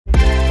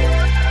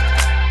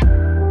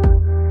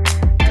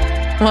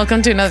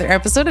Welcome to another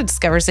episode of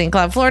Discover St.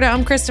 Cloud, Florida.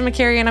 I'm Kristin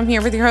Macari, and I'm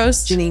here with your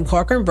host, Jeanine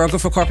Corcoran, broker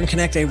for Corcoran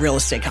Connect, a real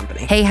estate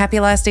company. Hey, happy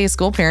last day of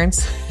school,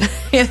 parents.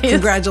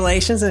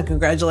 Congratulations, and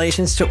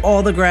congratulations to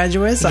all the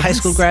graduates, the high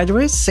school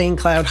graduates, St.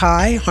 Cloud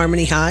High,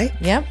 Harmony High.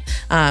 Yep.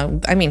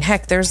 I mean,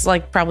 heck, there's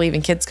like probably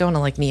even kids going to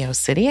like Neo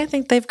City. I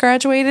think they've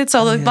graduated.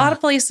 So a lot of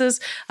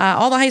places,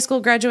 all the high school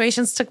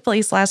graduations took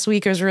place last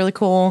week. It was really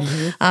cool.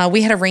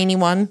 We had a rainy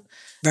one.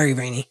 Very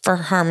rainy for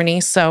Harmony,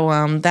 so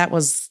that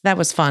was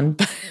fun,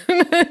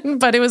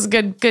 but it was a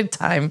good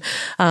time.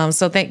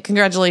 So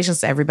congratulations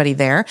to everybody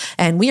there,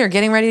 and we are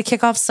getting ready to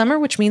kick off summer,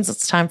 which means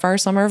it's time for our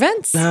summer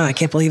events. No, I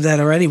can't believe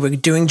that already. We're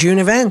doing June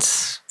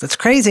events. That's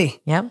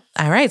crazy. Yep.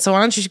 All right. So why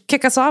don't you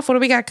kick us off? What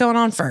do we got going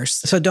on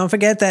first? So don't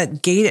forget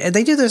that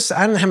they do this.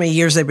 I don't know how many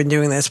years they've been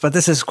doing this, but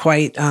this is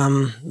quite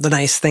the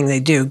nice thing they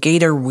do.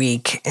 Gator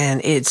Week,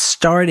 and it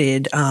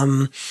started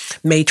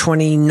May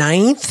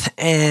 29th,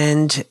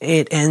 and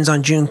it ends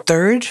on June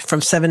 3rd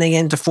from 7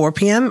 a.m. to 4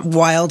 p.m.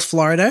 Wild,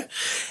 Florida.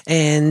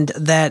 And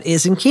that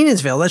is in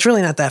Kenansville. That's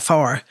really not that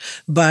far,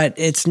 but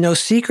it's no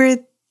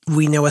secret.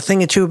 We know a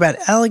thing or two about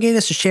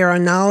alligators to share our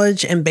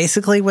knowledge. And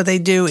basically what they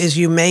do is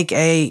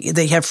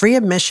they have free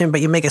admission, but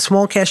you make a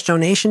small cash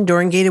donation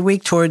during Gator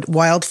Week toward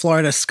Wild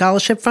Florida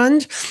Scholarship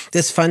Fund.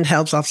 This fund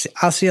helps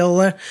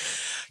Osceola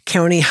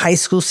County high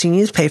school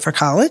seniors pay for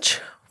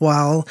college,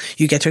 while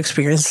you get to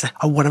experience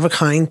a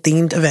one-of-a-kind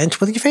themed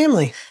event with your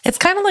family. It's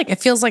kind of like,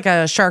 it feels like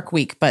a Shark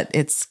Week, but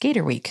it's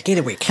Gator Week.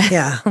 Gator Week,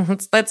 yeah.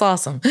 That's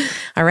awesome.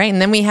 All right.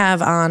 And then we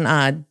have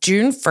on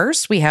June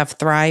 1st, we have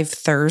Thrive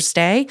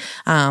Thursday,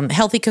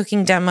 healthy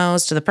cooking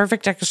demos to the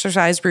perfect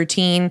exercise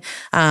routine.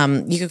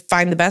 You can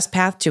find the best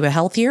path to a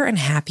healthier and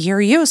happier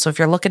you. So if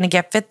you're looking to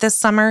get fit this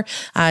summer,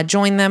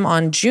 join them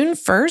on June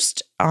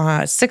 1st.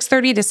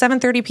 6:30 to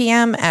 7:30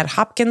 p.m. at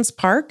Hopkins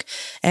Park.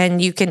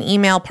 And you can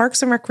email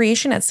Parks and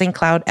Recreation at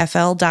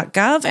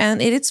stcloudfl.gov,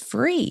 and it's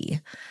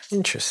free.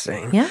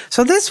 Interesting. Yeah.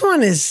 So this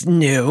one is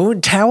new.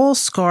 Towel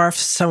Scarf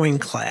Sewing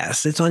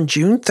Class. It's on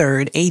June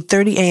 3rd,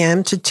 8:30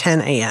 a.m. to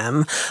 10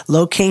 a.m.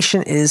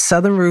 Location is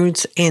Southern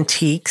Roots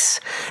Antiques,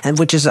 and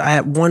which is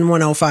at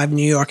 1105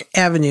 New York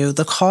Avenue.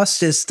 The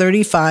cost is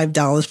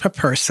 $35 per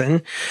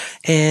person.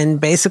 And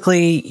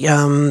basically,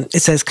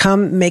 it says,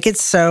 come make it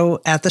sew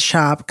at the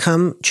shop.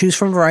 Come choose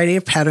from a variety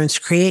of patterns.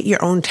 Create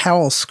your own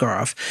towel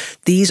scarf.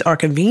 These are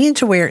convenient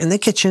to wear in the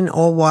kitchen,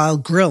 all while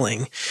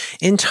grilling.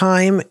 In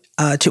time,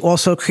 to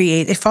also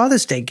create a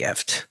Father's Day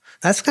gift.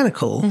 That's kind of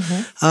cool.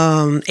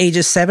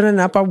 Ages 7 and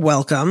up are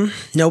welcome.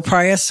 No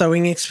prior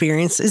sewing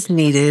experience is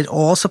needed.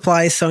 All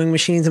supplies, sewing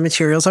machines, and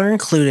materials are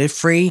included.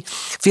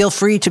 Feel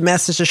free to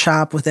message the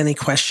shop with any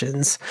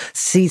questions.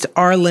 Seats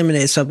are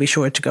limited, so be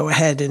sure to go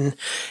ahead and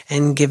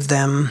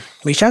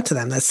reach out to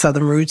them. That's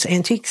Southern Roots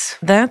Antiques.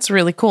 That's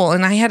really cool.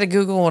 And I had to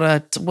Google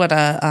what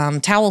a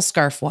towel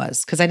scarf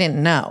was because I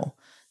didn't know.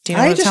 Do you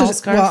know what a towel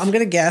scarf? Well, I'm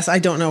going to guess. I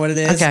don't know what it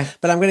is. Okay.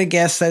 But I'm going to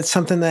guess that's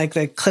something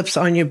that clips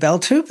on your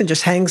belt tube and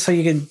just hangs so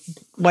you can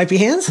wipe your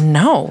hands?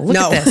 No. Look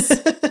at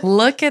this.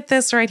 Look at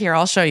this right here.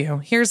 I'll show you.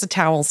 Here's a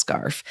towel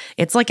scarf.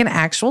 It's like an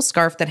actual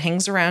scarf that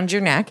hangs around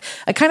your neck.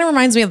 It kind of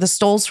reminds me of the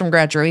stoles from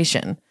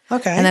graduation.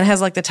 Okay. And then it has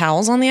like the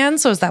towels on the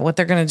end. So is that what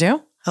they're going to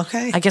do?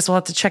 Okay. I guess we'll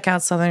have to check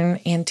out Southern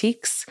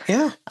Antiques.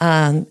 Yeah.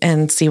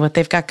 And see what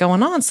they've got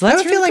going on. So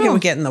that's I would feel like cool. it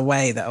would get in the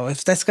way, though.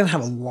 If that's going to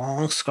have a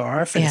long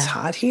scarf and it's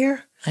hot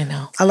here. I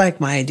know. I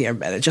like my idea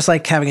better. Just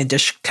like having a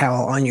dish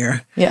towel on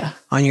your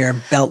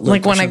belt loop.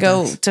 Like when I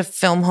go to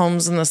film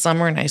homes in the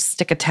summer and I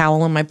stick a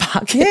towel in my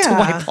pocket to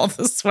wipe all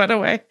the sweat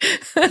away.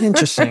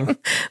 Interesting.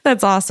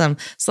 That's awesome.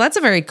 So that's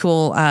a very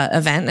cool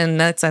event, and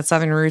that's at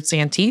Southern Roots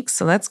Antiques.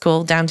 So that's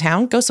cool.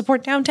 Downtown. Go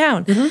support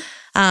downtown.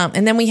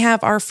 And then we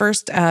have our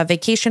first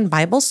vacation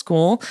Bible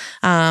school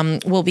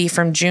will be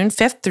from June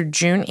 5th through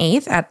June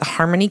 8th at the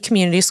Harmony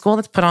Community School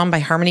that's put on by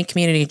Harmony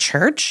Community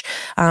Church.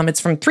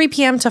 It's from 3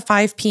 p.m. to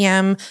 5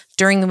 p.m.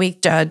 during the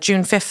week,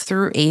 June 5th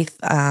through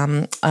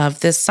 8th of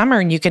this summer.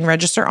 And you can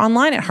register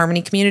online at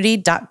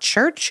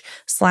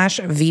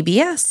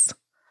harmonycommunity.church/VBS.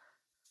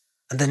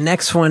 The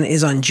next one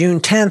is on June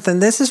 10th,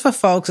 and this is for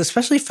folks,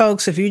 especially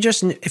folks, if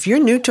you're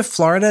new to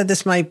Florida,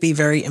 this might be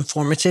very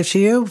informative to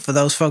you. For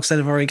those folks that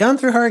have already gone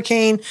through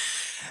hurricane,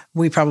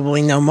 we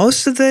probably know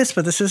most of this,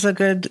 but this is a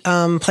good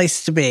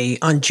place to be.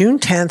 On June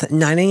 10th,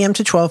 9 a.m.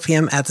 to 12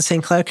 p.m. at the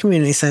St. Cloud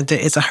Community Center,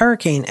 it's a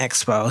hurricane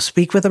expo.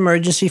 Speak with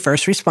emergency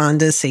first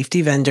responders,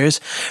 safety vendors,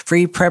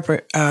 free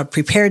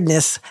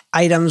preparedness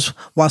items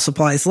while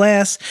supplies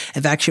last,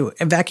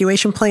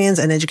 evacuation plans,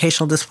 and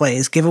educational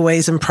displays,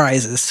 giveaways, and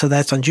prizes. So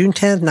that's on June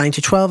 10th, 9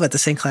 to 12 at the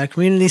St. Cloud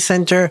Community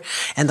Center,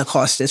 and the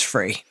cost is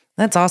free.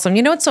 That's awesome.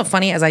 You know what's so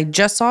funny? As I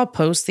just saw a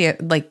post,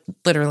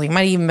 literally, it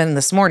might have even been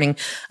this morning,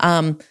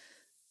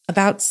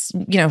 about,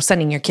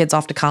 sending your kids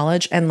off to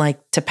college and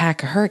to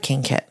pack a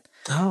hurricane kit.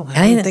 Oh,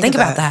 I didn't think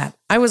about that.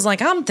 I was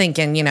like, I'm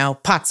thinking,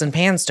 pots and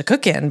pans to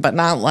cook in, but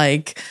not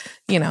a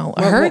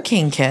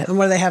hurricane kit. And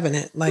what do they have in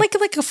it? Like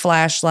a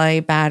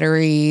flashlight,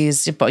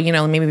 batteries,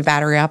 maybe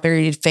battery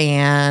operated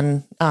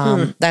fan,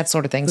 that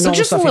sort of thing. So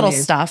just little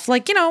stuff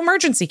like,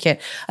 emergency kit.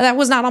 That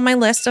was not on my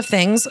list of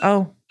things.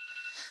 Oh,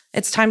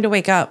 It's time to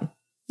wake up.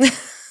 Oh,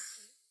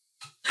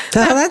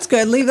 that's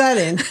good. Leave that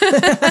in.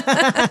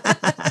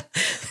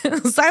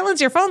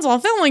 Silence your phones while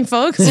filming,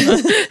 folks.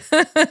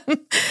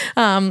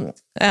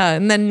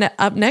 And then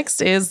up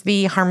next is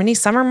the Harmony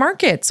Summer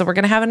Market. So we're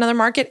going to have another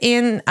market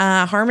in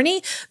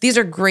Harmony. These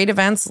are great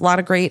events, a lot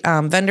of great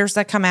vendors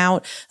that come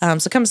out.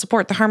 So come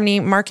support the Harmony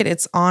Market.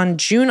 It's on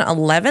June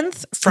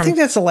 11th. I think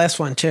that's the last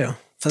one too.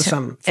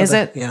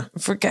 It? Yeah.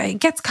 It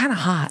gets kind of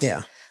hot.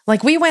 Yeah.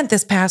 Like we went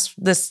this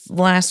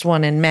last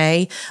one in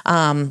May.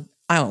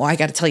 I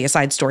got to tell you a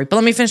side story, but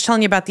let me finish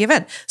telling you about the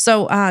event.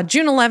 So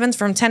June 11th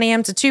from 10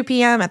 a.m. to 2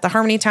 p.m. at the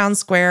Harmony Town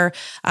Square.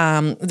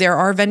 There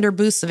are vendor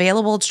booths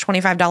available. It's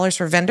 $25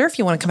 for vendor. If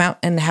you want to come out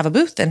and have a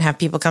booth and have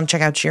people come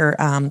check out your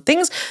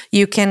things,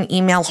 you can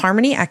email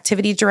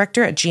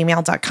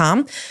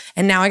harmonyactivitydirector@gmail.com.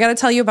 And now I got to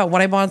tell you about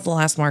what I bought at the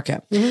last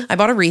market. Mm-hmm. I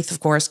bought a wreath,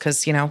 of course,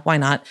 because, why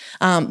not?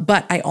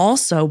 But I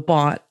also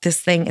bought this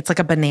thing. It's like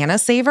a banana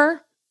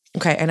saver.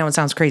 Okay, I know it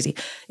sounds crazy.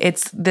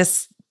 It's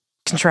this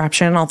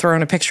contraption. I'll throw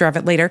in a picture of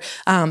it later.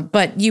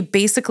 But you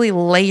basically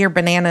lay your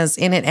bananas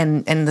in it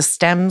and the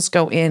stems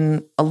go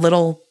in a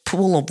little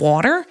pool of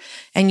water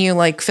and you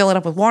like fill it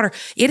up with water.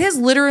 It is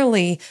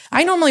literally,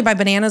 I normally buy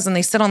bananas and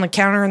they sit on the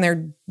counter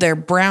and they're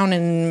brown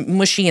and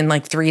mushy in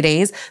like 3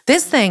 days.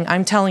 This thing,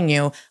 I'm telling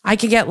you, I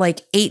could get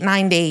like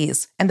 8-9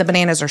 days and the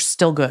bananas are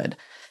still good.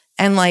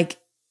 And like,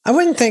 I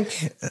wouldn't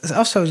think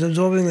also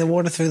absorbing the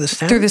water through the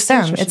stem. Through the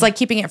stem. It's like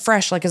keeping it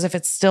fresh, like as if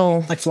it's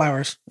still... Like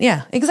flowers.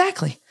 Yeah,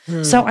 exactly.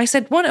 So I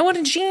said, what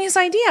a genius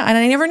idea. And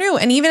I never knew.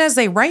 And even as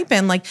they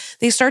ripen, like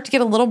they start to get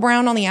a little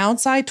brown on the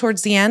outside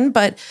towards the end,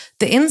 but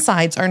the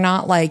insides are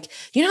not like,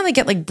 they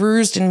get like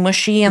bruised and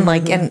mushy and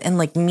like, and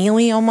like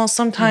mealy almost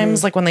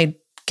sometimes, like when they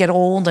get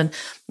old and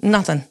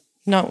nothing.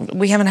 No,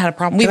 we haven't had a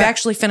problem. We've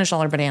actually finished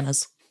all our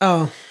bananas.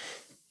 Oh,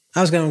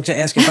 I was going to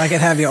ask if I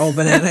could have your old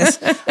bananas.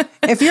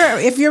 If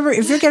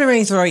you're getting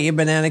ready to throw out your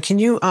banana, can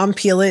you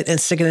peel it and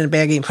stick it in a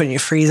baggie and put it in your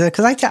freezer?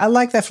 Because I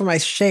like that for my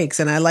shakes,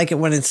 and I like it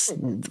when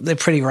they're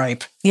pretty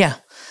ripe. Yeah.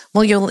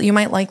 Well, you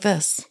might like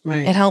this. Right.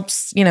 It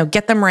helps,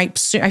 get them ripe.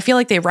 I feel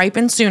like they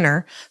ripen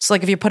sooner. So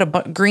like if you put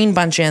a green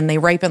bunch in, they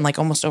ripen like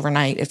almost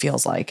overnight, it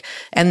feels like.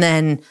 And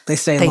then they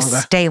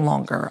stay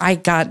longer. I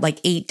got like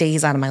 8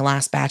 days out of my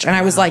last batch. And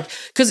I was like,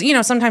 because,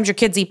 sometimes your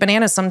kids eat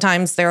bananas.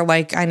 Sometimes they're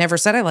like, I never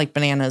said I like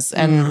bananas.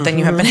 And then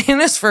you have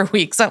bananas for a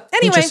week. So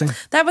anyway,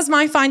 that was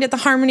my find at the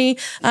Harmony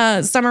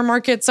Summer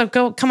Market. So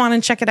come on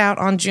and check it out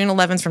on June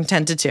 11th from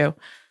 10 to 2.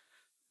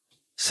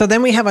 So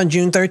then we have on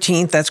June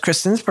 13th, that's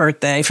Kristin's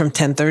birthday, from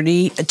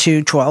 10:30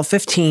 to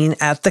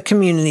 12:15 at the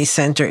community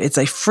center. It's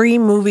a free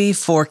movie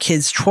for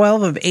kids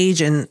 12 of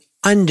age and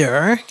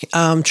under.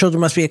 Children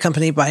must be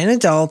accompanied by an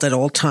adult at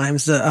all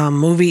times. The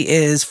movie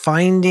is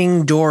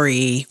Finding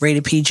Dory,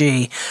 rated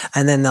PG,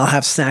 and then they'll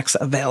have snacks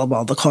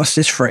available. The cost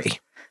is free.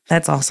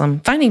 That's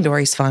awesome. Finding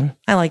Dory's fun.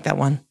 I like that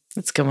one.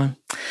 That's a good one.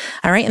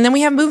 All right. And then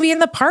we have Movie in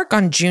the Park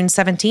on June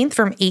 17th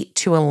from 8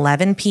 to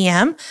 11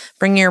 p.m.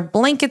 Bring your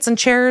blankets and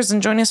chairs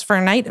and join us for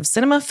a night of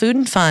cinema, food,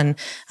 and fun.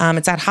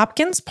 It's at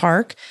Hopkins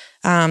Park.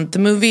 The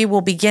movie will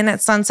begin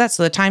at sunset,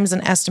 so the time is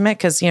an estimate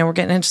because, we're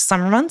getting into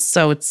summer months,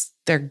 so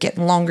they're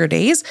getting longer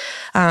days.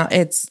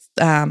 It's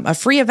a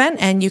free event,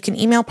 and you can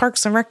email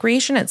Parks and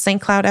Recreation at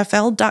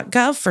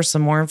stcloudfl.gov for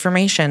some more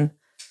information.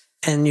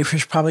 And you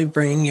should probably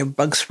bring your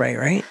bug spray,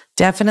 right?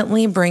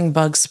 Definitely bring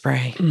bug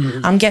spray.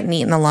 Mm-hmm. I'm getting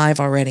eaten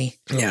alive already.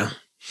 Yeah.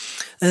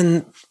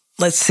 And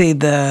let's see,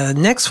 the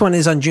next one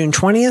is on June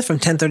 20th from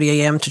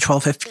 10:30 a.m. to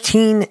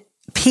 12:15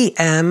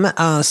 p.m.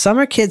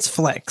 Summer Kids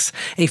Flicks,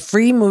 a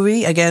free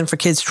movie, again, for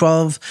kids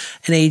 12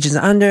 and ages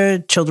and under.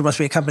 Children must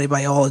be accompanied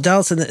by all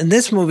adults. And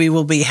this movie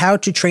will be How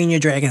to Train Your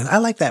Dragon. I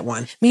like that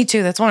one. Me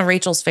too. That's one of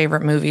Rachel's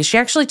favorite movies. She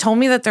actually told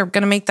me that they're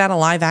going to make that a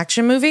live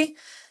action movie.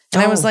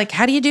 And I was like,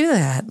 how do you do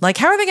that? Like,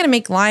 how are they going to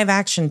make live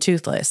action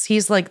Toothless?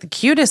 He's like the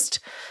cutest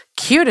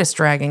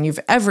dragon you've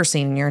ever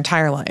seen in your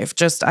entire life.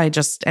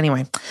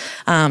 Anyway.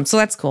 So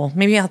that's cool.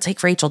 Maybe I'll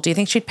take Rachel. Do you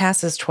think she'd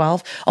pass as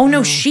 12? Oh,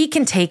 no, she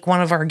can take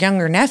one of our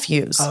younger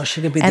nephews. Oh,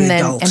 she could be the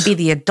adult. And be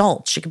the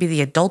adult. She could be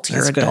the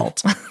adultier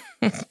adult.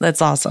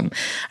 That's awesome.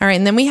 All right.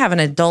 And then we have an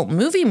adult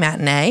movie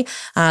matinee.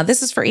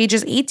 This is for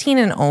ages 18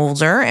 and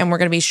older. And we're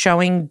going to be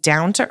showing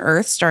Down to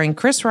Earth, starring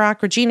Chris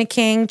Rock, Regina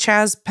King,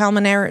 Chaz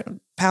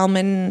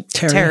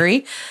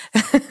Palminteri.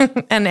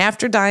 And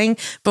after dying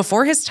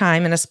before his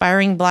time, an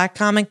aspiring Black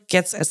comic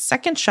gets a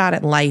second shot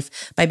at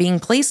life by being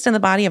placed in the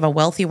body of a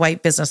wealthy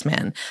white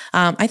businessman.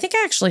 I think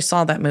I actually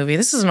saw that movie.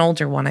 This is an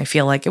older one, I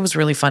feel like. It was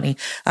really funny.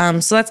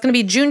 So that's going to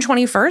be June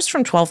 21st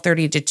from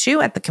 12:30 to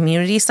 2 at the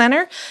community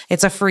center.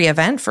 It's a free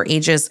event for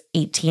ages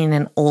 18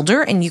 and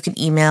older, and you can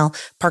email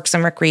Parks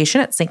and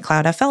Recreation at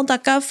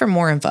stcloudfl.gov for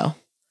more info.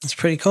 That's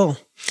pretty cool.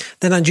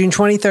 Then on June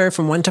 23rd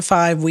from 1 to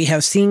 5, we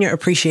have Senior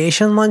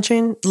Appreciation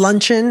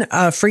Luncheon,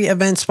 a free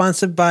event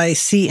sponsored by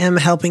CM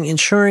Helping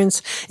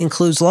Insurance,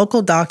 includes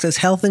local doctors,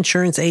 health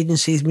insurance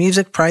agencies,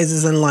 music,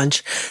 prizes, and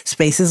lunch.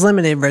 Space is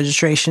limited.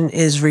 Registration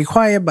is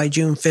required by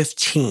June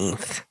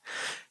 15th.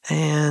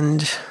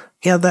 And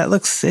yeah,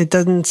 it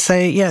doesn't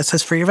say, it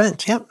says free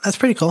event. Yep, that's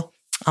pretty cool.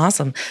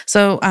 Awesome.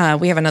 So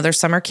we have another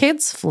summer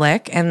kids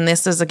flick, and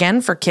this is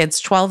again for kids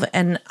 12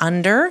 and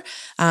under.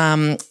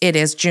 It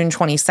is June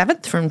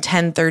 27th from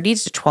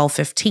 10:30 to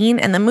 12:15,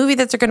 and the movie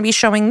that they're going to be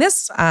showing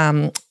this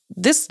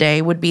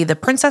day would be The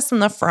Princess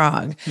and the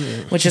Frog,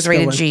 which is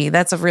rated G.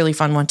 That's a really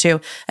fun one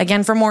too.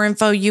 Again, for more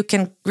info, you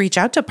can reach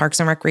out to Parks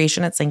and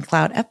Recreation at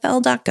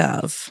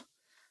stcloudfl.gov.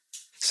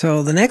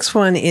 So the next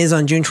one is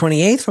on June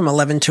 28th from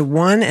 11 to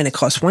 1, and it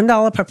costs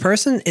 $1 per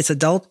person. It's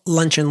Adult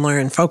Lunch and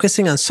Learn,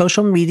 focusing on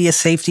social media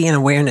safety and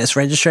awareness.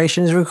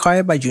 Registration is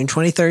required by June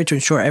 23rd to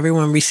ensure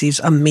everyone receives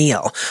a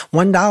meal.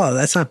 $1,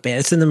 that's not bad.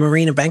 It's in the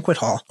Marina Banquet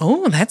Hall.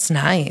 Oh, that's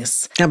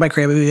nice. Down by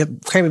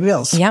Kramer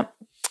Bills. Yep.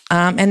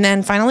 And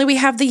then finally, we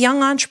have the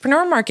Young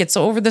Entrepreneur Market.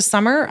 So over the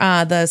summer,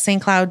 the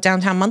St. Cloud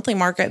Downtown Monthly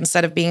Market,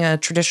 instead of being a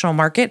traditional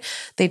market,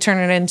 they turn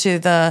it into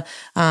the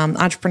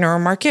Entrepreneur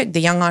Market, the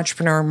Young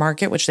Entrepreneur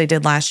Market, which they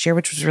did last year,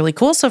 which was really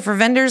cool. So for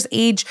vendors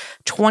age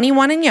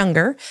 21 and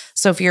younger,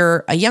 so if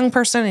you're a young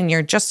person and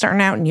you're just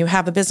starting out and you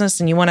have a business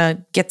and you want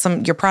to get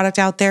your product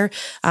out there,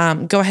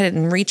 go ahead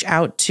and reach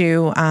out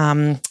to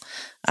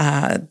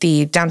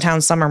the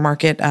Downtown Summer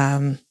Market.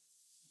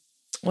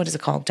 What is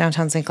it called?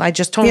 Downtown St. Cloud. I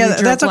just totally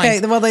drew that's a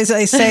blank. okay. Well, they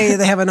say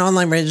they have an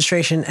online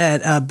registration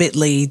at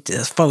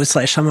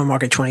bit.ly/Summer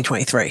Market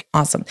 2023.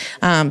 Awesome.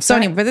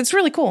 Anyway, but it's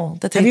really cool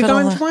that they have you put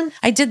gone to one?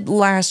 I did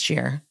last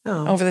year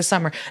over the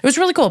summer. It was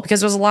really cool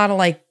because there was a lot of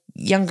like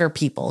younger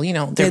people, they're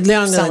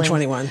younger than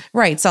 21.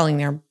 Right. Selling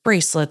their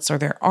bracelets or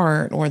their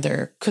art or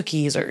their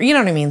cookies or, you know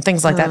what I mean?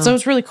 Things like that. So it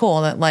was really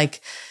cool that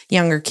like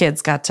younger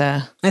kids got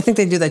to. I think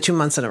they do that 2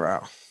 months in a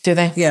row. Do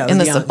they? Yeah. In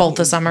both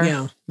the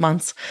summer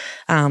months.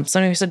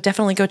 So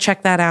definitely go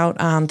check that out.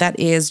 That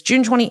is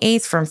June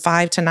 28th from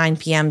 5 to 9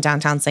 p.m.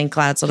 downtown St.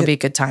 Cloud. So it'll be a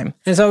good time.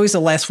 It's always the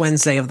last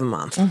Wednesday of the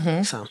month.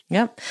 Mm-hmm. So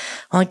yep.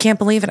 Well, I can't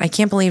believe it. I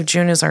can't believe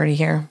June is already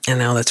here. I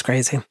know, that's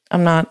crazy.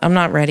 I'm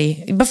not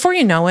ready. Before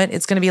you know it,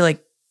 it's going to be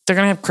like, they're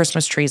going to have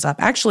Christmas trees up.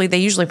 Actually, they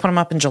usually put them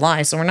up in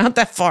July, so we're not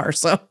that far.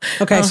 So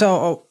okay.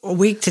 So a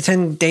week to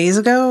 10 days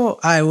ago,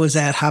 I was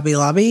at Hobby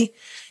Lobby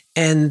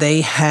and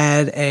they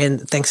had a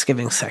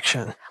Thanksgiving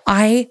section.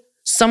 My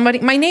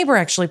neighbor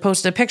actually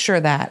posted a picture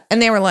of that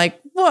and they were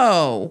like,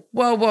 whoa.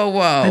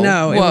 I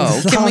know.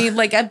 Whoa. Can we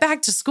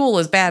back to school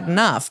is bad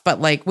enough, but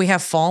like we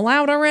have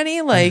fallout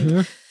already? Like,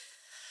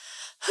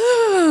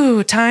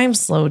 time,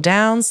 slow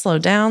down. So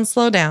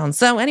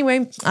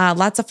anyway,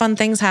 lots of fun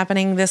things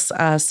happening this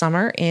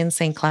summer in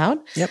St. Cloud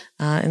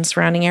and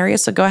surrounding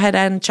areas. So go ahead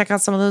and check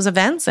out some of those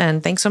events.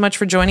 And thanks so much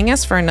for joining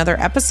us for another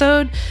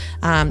episode.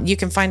 You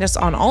can find us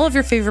on all of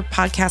your favorite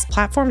podcast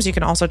platforms. You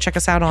can also check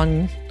us out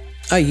on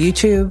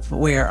YouTube.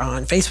 We're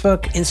on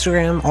Facebook,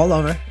 Instagram, all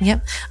over.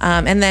 Yep.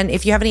 And then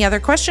if you have any other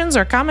questions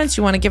or comments,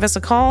 you want to give us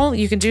a call,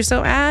 you can do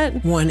so at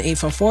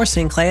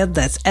 1-844-St. Cloud.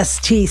 That's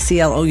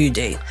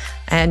STCLOUD.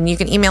 And you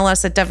can email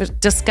us at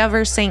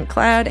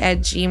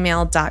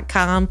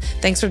discoverstcloud@gmail.com.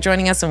 Thanks for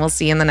joining us, and we'll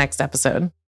see you in the next episode.